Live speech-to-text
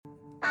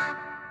Good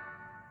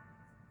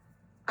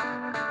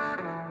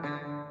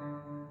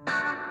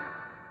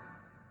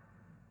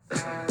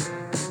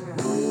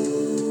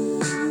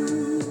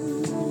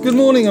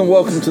morning and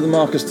welcome to the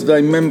Marcus Today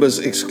members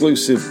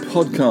exclusive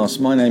podcast.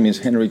 My name is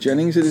Henry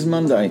Jennings. It is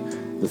Monday,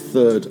 the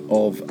 3rd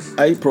of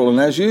April, and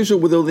as usual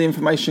with all the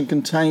information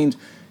contained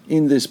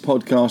in this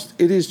podcast,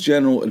 it is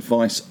general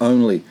advice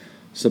only.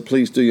 So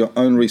please do your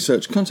own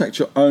research. Contact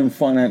your own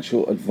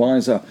financial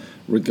advisor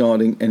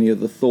regarding any of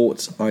the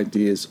thoughts,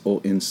 ideas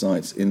or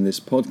insights in this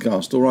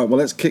podcast. All right, well,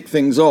 let's kick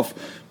things off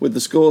with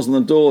the scores on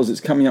the doors. It's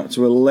coming up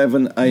to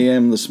 11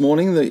 a.m. this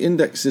morning. The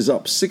index is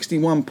up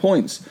 61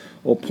 points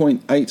or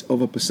 0.8%,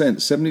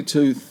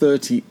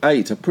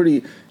 72.38. A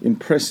pretty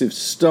impressive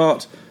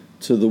start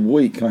to the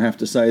week, I have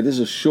to say. This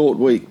is a short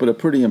week, but a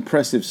pretty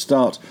impressive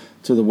start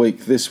to the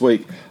week this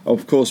week.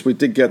 Of course, we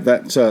did get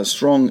that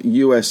strong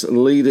US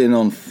lead-in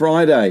on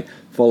Friday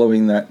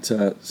following that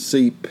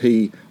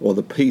CP or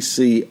the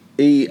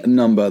PCE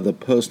number, the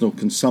personal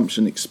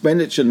consumption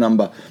expenditure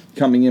number,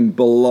 coming in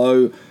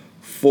below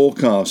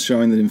forecast,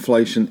 showing that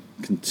inflation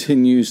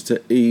continues to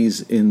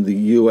ease in the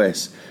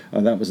US.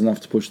 And that was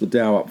enough to push the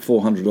Dow up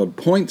 400 odd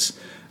points.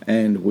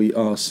 And we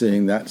are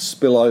seeing that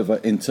spill over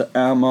into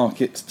our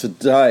market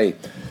today.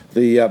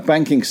 The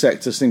banking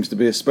sector seems to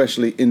be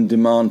especially in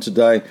demand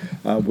today.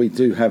 We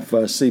do have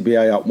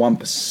CBA up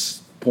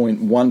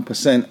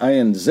 1.1%,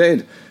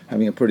 ANZ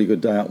having a pretty good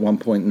day at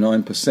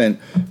 1.9%.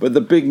 But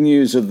the big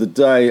news of the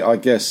day, I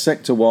guess,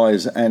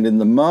 sector-wise and in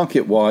the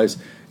market-wise,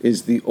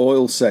 is the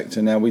oil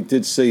sector. Now, we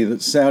did see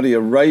that Saudi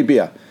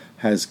Arabia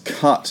has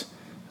cut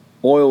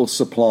oil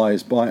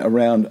supplies by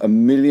around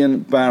 1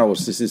 million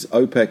barrels. This is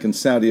OPEC and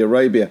Saudi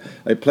Arabia.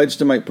 They pledged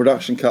to make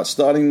production cuts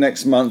starting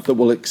next month that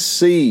will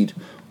exceed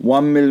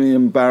 1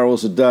 million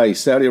barrels a day.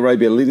 Saudi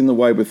Arabia leading the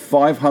way with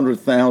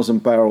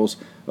 500,000 barrels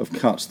of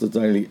cuts to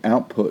daily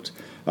output.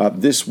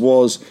 This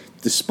was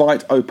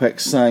despite OPEC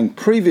saying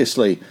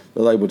previously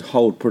that they would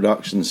hold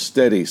production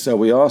steady. So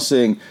we are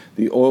seeing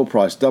the oil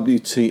price,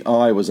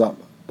 WTI, was up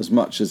as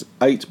much as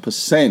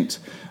 8%.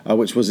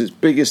 Which was its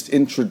biggest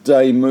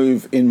intraday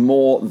move in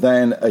more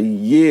than a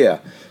year.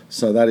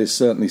 So that is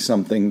certainly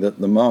something that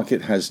the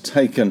market has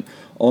taken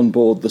on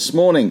board this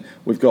morning.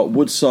 We've got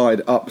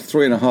Woodside up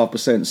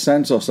 3.5%,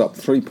 Santos up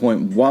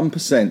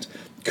 3.1%,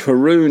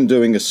 Karoon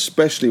doing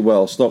especially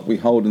well, stock we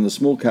hold in the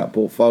small cap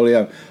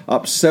portfolio,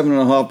 up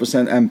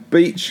 7.5%, and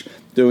Beach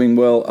doing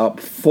well, up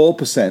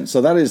 4%.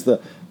 So that is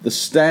the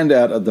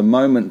standout at the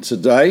moment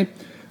today,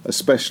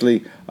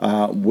 especially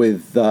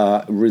with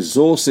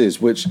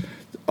resources, which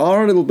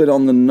are a little bit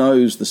on the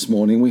nose this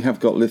morning. We have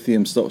got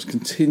lithium stocks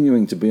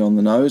continuing to be on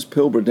the nose.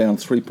 Pilbara down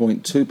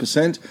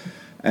 3.2%,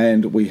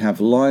 and we have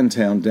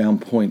Liontown down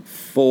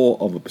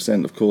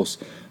 0.4%. Of course,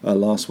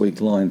 last week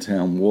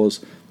Liontown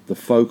was the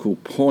focal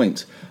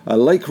point.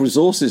 Lake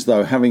Resources,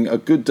 though, having a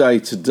good day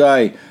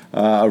today.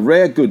 A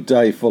rare good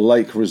day for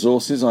Lake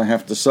Resources, I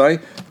have to say.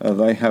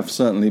 They have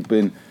certainly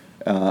been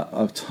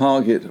a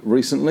target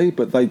recently,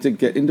 but they did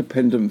get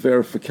independent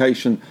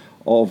verification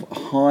of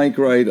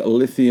high-grade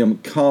lithium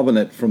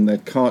carbonate from their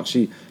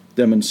Kachi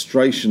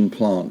demonstration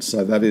plant.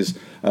 So that is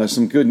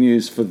some good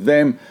news for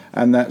them,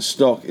 and that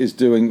stock is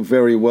doing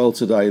very well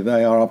today.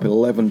 They are up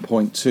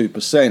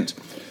 11.2%.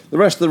 The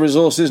rest of the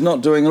resources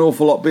not doing an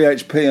awful lot.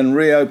 BHP and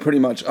Rio pretty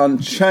much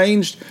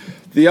unchanged.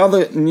 The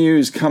other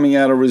news coming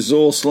out of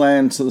resource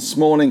land this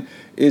morning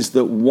is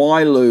that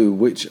Wyloo,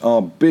 which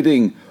are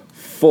bidding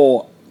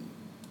for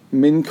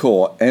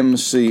Mincor,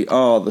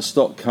 MCR, the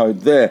stock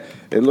code there.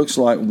 It looks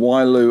like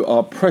Wyloo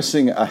are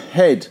pressing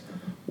ahead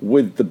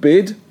with the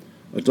bid.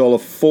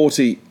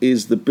 $1.40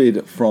 is the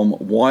bid from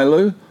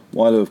Wyloo.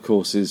 Wyloo, of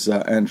course, is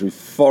Andrew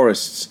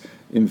Forrest's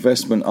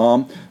investment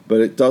arm,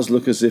 but it does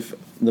look as if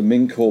the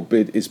Mincor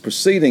bid is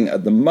proceeding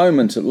at the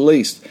moment, at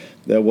least.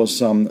 There was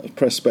some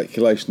press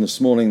speculation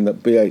this morning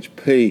that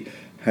BHP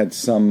had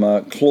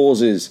some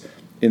clauses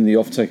in the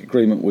offtake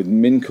agreement with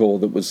Mincor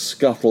that would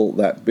scuttle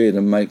that bid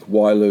and make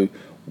Wyloo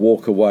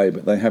walk away,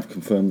 but they have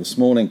confirmed this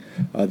morning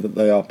that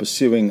they are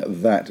pursuing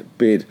that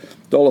bid.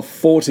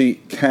 $1.40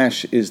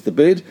 cash is the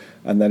bid,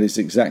 and that is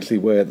exactly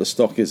where the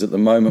stock is at the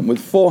moment, with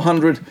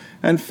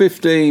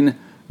 415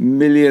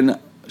 million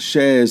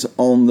shares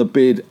on the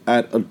bid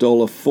at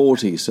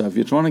 $1.40. So if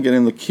you're trying to get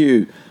in the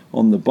queue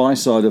on the buy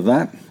side of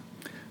that,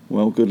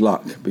 well, good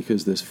luck,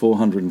 because there's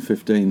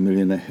 415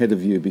 million ahead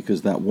of you,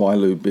 because that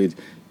Wyloo bid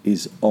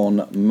is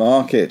on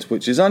market,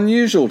 which is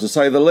unusual to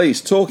say the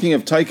least. Talking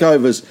of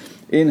takeovers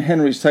in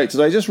Henry's Take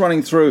today, just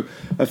running through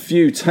a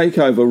few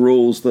takeover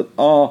rules that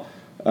are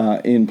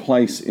in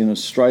place in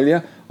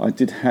Australia. I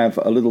did have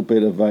a little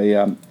bit of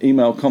a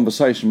email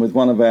conversation with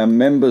one of our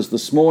members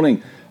this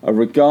morning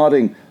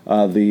regarding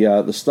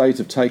the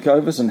state of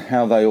takeovers and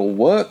how they all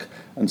work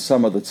and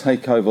some of the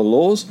takeover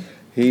laws.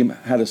 He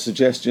had a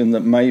suggestion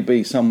that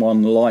maybe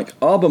someone like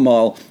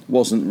Albemarle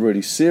wasn't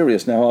really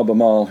serious. Now,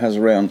 Albemarle has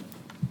around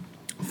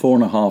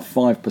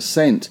 4.5%,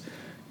 5%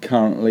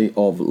 currently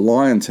of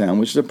Liontown,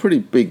 which is a pretty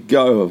big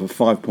go of a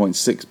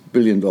 $5.6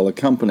 billion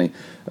company.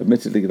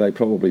 Admittedly, they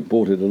probably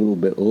bought it a little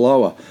bit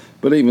lower,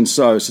 but even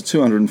so, it's a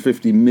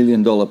 $250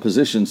 million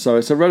position, so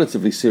it's a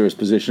relatively serious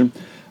position.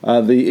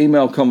 The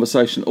email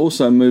conversation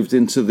also moved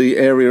into the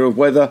area of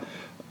whether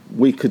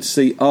we could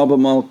see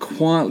Albemarle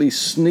quietly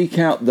sneak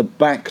out the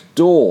back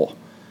door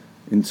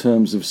in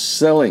terms of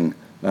selling.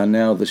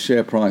 Now the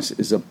share price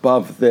is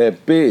above their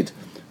bid,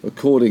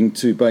 according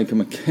to Baker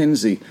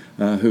McKenzie,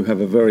 who have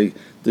a very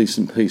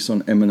decent piece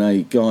on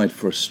M&A guide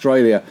for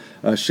Australia.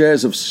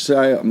 Sale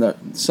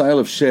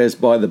of shares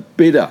by the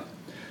bidder.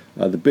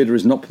 The bidder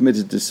is not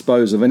permitted to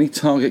dispose of any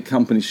target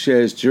company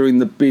shares during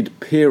the bid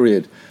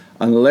period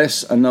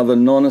unless another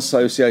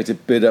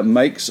non-associated bidder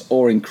makes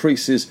or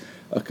increases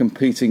a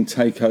competing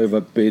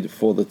takeover bid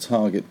for the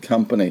target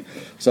company.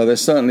 So there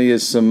certainly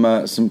is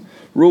some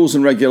rules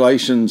and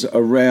regulations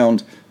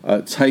around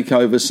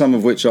takeovers, some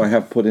of which I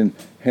have put in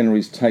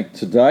Henry's Take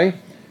today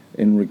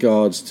in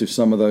regards to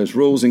some of those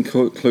rules,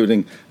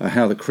 including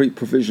how the creep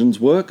provisions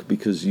work,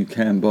 because you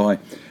can buy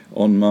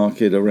on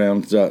market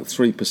around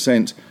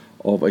 3%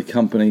 of a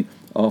company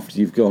after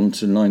you've gone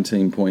to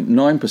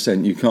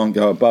 19.9%. You can't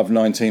go above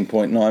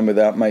 19.9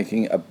 without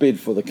making a bid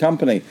for the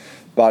company,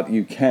 but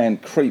you can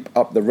creep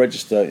up the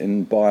register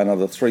and buy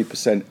another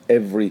 3%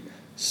 every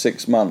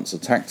 6 months, a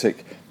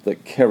tactic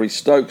that Kerry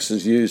Stokes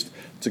has used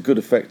to good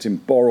effect in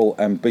Boral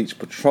and Beach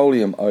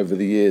Petroleum over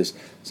the years,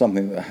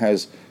 something that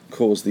has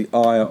caused the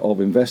ire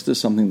of investors,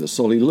 something that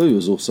Solly Lou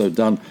has also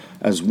done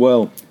as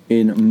well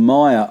in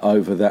Maya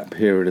over that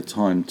period of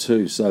time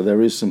too. So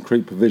there is some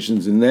creep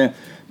provisions in there.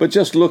 But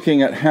just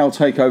looking at how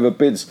takeover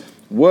bids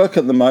work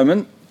at the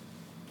moment,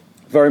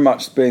 very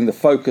much being the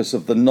focus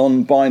of the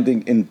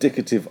non-binding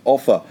indicative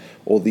offer,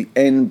 or the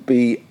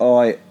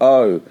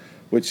NBIO,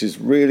 which is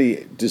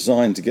really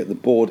designed to get the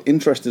board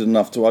interested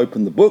enough to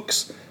open the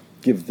books,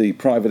 give the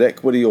private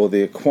equity or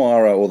the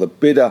acquirer or the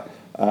bidder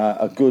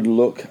a good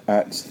look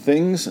at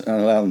things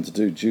and allow them to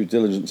do due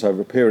diligence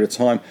over a period of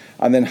time.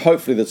 And then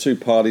hopefully the two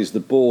parties,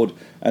 the board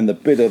and the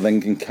bidder,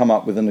 then can come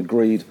up with an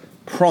agreed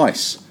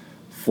price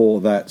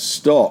for that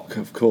stock.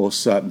 Of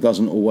course,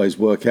 doesn't always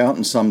work out,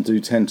 and some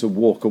do tend to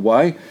walk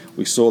away.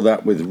 We saw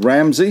that with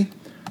Ramsay.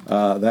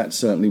 That's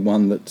certainly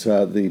one that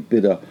the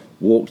bidder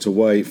walked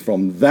away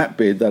from that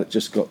bid. That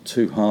just got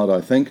too hard, I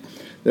think.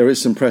 There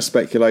is some press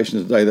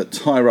speculation today that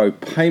Tyro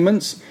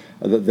Payments,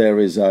 that there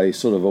is a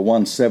sort of a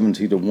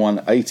 170 to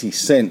 180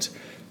 cent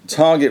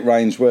target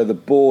range where the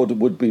board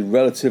would be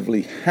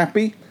relatively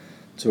happy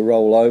to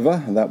roll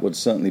over, and that would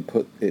certainly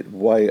put it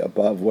way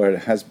above where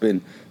it has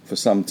been for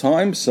some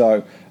time.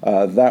 So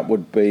that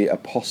would be a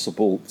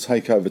possible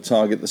takeover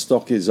target. The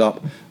stock is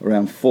up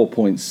around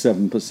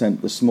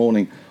 4.7% this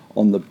morning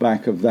on the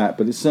back of that,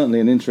 but it's certainly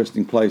an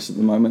interesting place at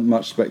the moment.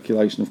 Much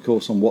speculation, of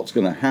course, on what's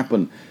going to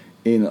happen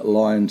in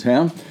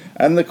Liontown.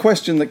 And the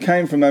question that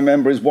came from a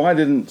member is, why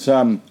didn't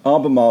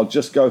Albemarle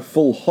just go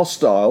full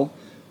hostile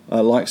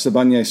like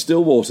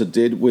Sibanye-Stillwater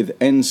did with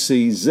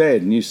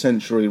NCZ, New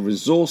Century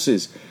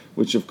Resources,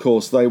 which of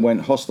course they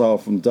went hostile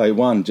from day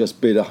one, just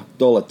bid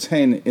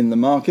 $1.10 in the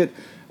market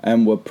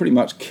and were pretty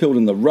much killed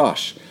in the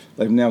rush.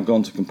 They've now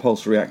gone to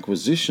compulsory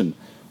acquisition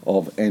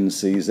of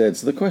NCZ.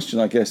 So the question,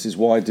 I guess, is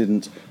why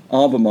didn't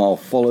Albemarle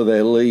follow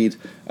their lead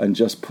and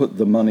just put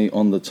the money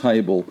on the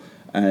table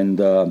and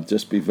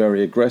just be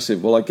very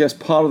aggressive? Well, I guess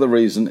part of the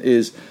reason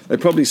is they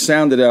probably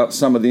sounded out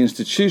some of the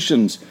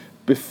institutions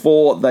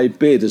before they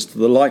bid as to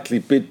the likely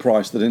bid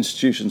price that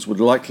institutions would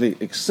likely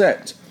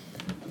accept.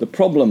 The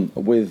problem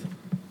with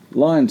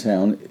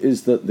Liontown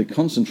is that the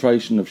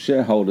concentration of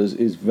shareholders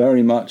is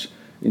very much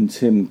in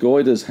Tim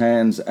Goyder's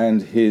hands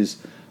and his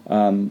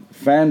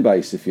fan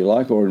base, if you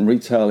like, or in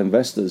retail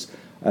investors,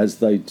 as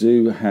they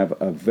do have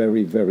a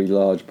very, very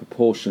large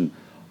proportion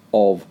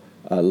of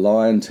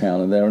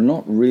Liontown, and there are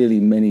not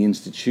really many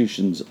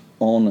institutions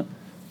on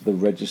the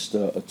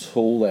register at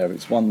all there.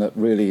 It's one that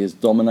really is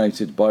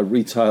dominated by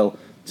retail,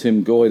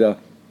 Tim Goyder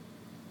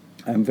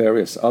and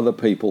various other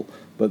people,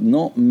 but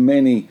not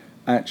many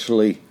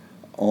actually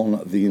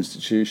on the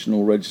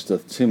institutional register.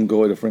 Tim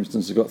Goyder, for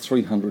instance, has got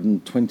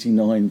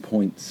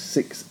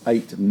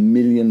 329.68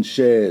 million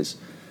shares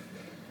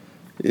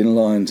in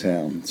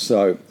Liontown.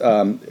 So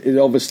it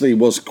obviously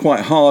was quite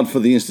hard for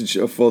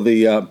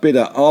the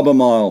bidder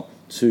Albemarle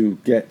to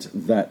get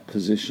that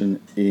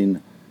position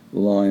in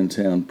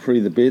Liontown.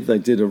 Pre the bid, they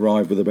did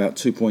arrive with about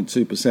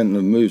 2.2% and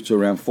have moved to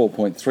around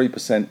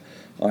 4.3%,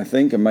 I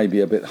think, and maybe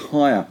a bit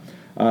higher.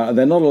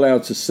 They're not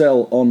allowed to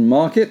sell on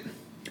market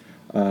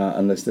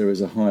unless there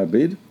is a higher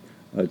bid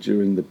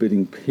during the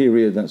bidding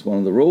period. That's one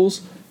of the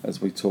rules,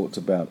 as we talked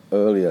about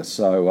earlier.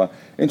 So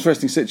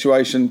interesting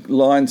situation.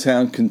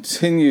 Liontown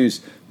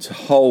continues to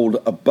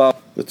hold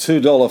above the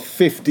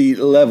 $2.50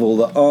 level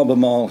that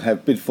Albemarle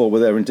have bid for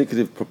with their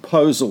indicative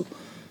proposal.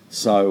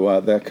 So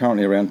they're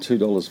currently around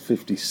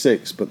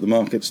 $2.56, but the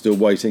market's still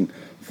waiting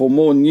for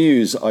more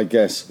news, I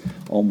guess,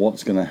 on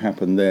what's going to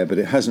happen there. But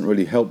it hasn't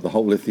really helped the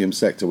whole lithium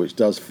sector, which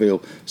does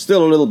feel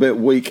still a little bit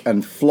weak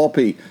and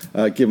floppy,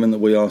 given that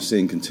we are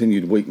seeing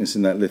continued weakness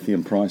in that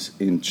lithium price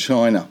in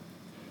China.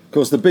 Of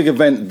course, the big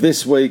event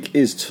this week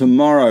is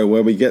tomorrow,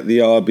 where we get the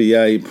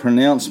RBA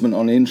pronouncement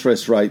on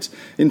interest rates.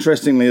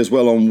 Interestingly as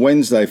well, on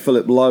Wednesday,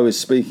 Philip Lowe is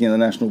speaking at the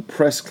National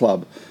Press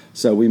Club,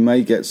 so we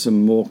may get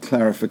some more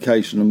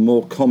clarification and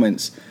more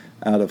comments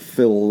out of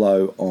Phil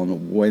Lowe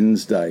on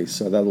Wednesday.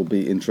 So that'll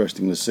be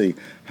interesting to see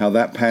how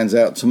that pans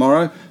out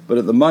tomorrow. But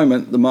at the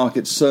moment, the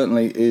market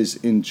certainly is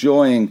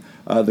enjoying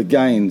the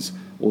gains,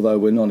 although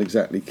we're not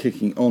exactly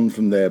kicking on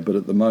from there. But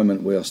at the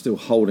moment, we are still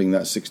holding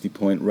that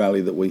 60-point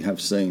rally that we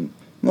have seen.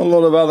 Not a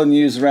lot of other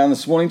news around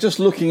this morning. Just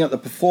looking at the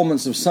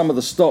performance of some of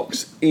the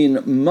stocks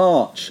in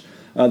March.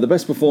 The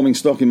best performing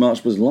stock in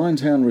March was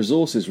Liontown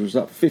Resources, which was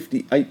up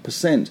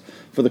 58%.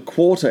 For the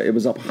quarter, it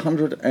was up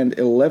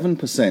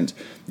 111%.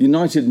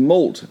 United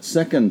Malt,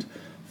 second,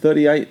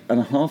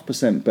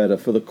 38.5% better.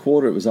 For the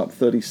quarter, it was up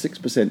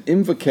 36%.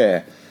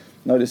 Invacare,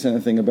 notice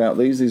anything about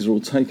these? These are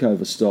all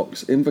takeover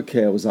stocks.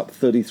 Invacare was up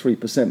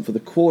 33%. For the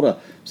quarter,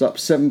 it was up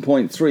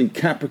 7.3%.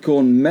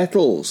 Capricorn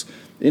Metals,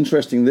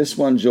 interesting, this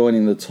one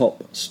joining the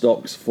top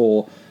stocks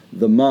for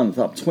the month,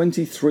 up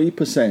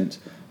 23%.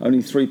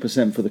 Only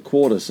 3% for the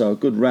quarter, so a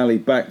good rally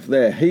back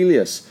there.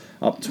 Helios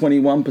up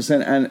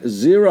 21%, and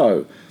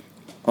Zero,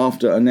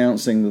 after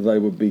announcing that they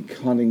would be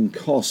cutting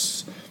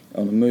costs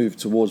on a move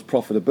towards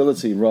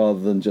profitability rather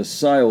than just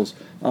sales,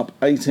 up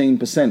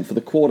 18% for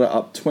the quarter,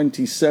 up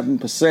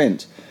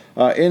 27%.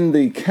 In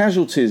the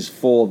casualties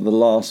for the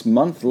last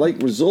month,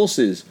 Lake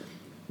Resources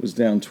was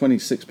down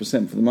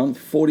 26% for the month,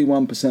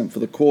 41% for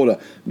the quarter.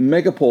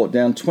 Megaport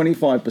down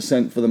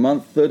 25% for the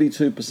month,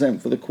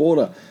 32% for the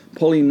quarter.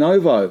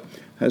 PolyNovo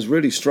has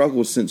really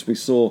struggled since we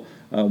saw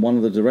one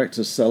of the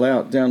directors sell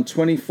out, down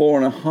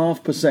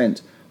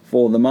 24.5%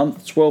 for the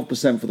month,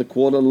 12% for the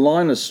quarter.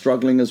 Linus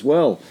struggling as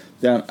well,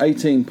 down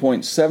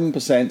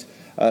 18.7%,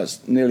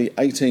 nearly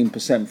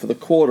 18% for the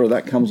quarter.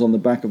 That comes on the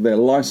back of their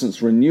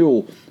license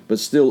renewal, but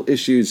still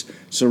issues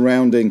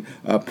surrounding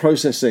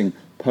processing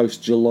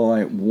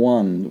post-July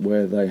 1,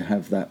 where they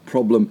have that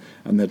problem,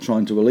 and they're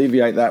trying to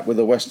alleviate that with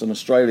the Western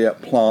Australia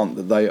plant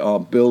that they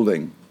are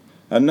building.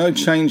 No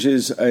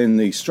changes in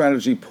the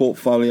strategy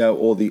portfolio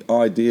or the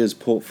ideas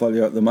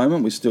portfolio at the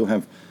moment. We still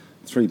have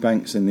 3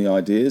 banks in the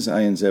ideas,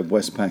 ANZ,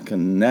 Westpac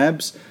and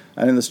NABS.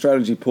 And in the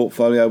strategy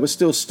portfolio, we're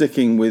still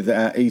sticking with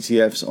our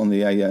ETFs on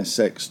the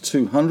ASX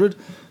 200,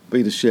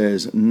 Beta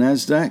Shares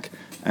Nasdaq,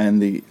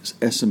 and the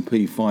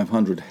S&P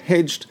 500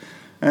 hedged,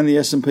 and the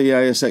S&P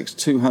ASX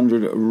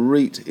 200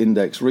 REIT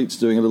index. REIT's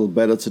doing a little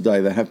better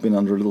today. They have been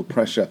under a little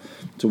pressure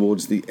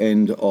towards the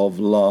end of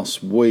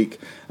last week.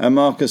 And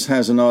Marcus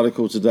has an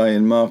article today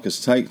in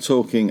Marcus Take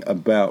talking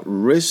about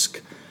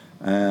risk,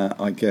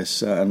 I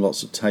guess, and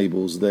lots of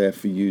tables there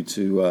for you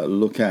to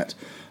look at,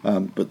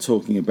 but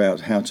talking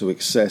about how to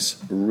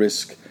assess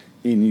risk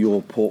in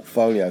your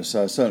portfolio.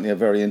 So certainly a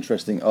very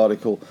interesting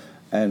article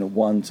and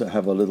one to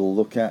have a little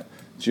look at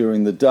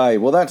during the day.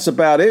 Well, that's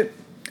about it.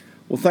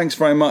 Well, thanks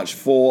very much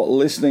for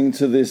listening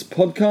to this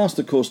podcast.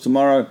 Of course,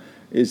 tomorrow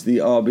is the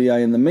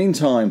RBA. In the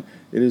meantime,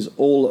 it is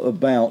all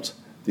about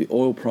the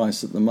oil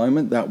price at the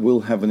moment. That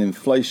will have an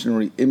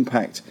inflationary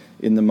impact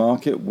in the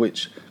market,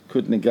 which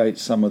could negate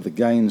some of the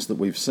gains that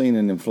we've seen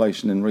in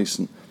inflation in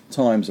recent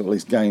times, or at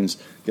least gains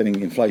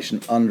getting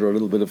inflation under a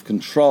little bit of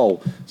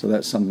control. So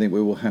that's something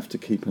we will have to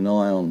keep an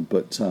eye on.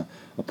 But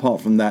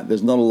apart from that,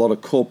 there's not a lot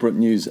of corporate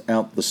news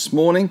out this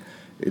morning.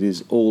 It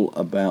is all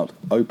about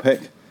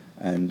OPEC.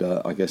 And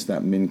I guess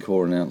that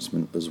Mincor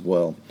announcement as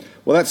well.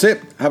 Well, that's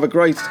it. Have a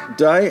great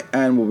day,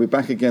 and we'll be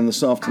back again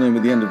this afternoon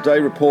with the end of day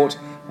report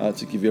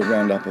to give you a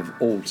roundup of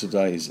all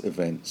today's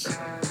events.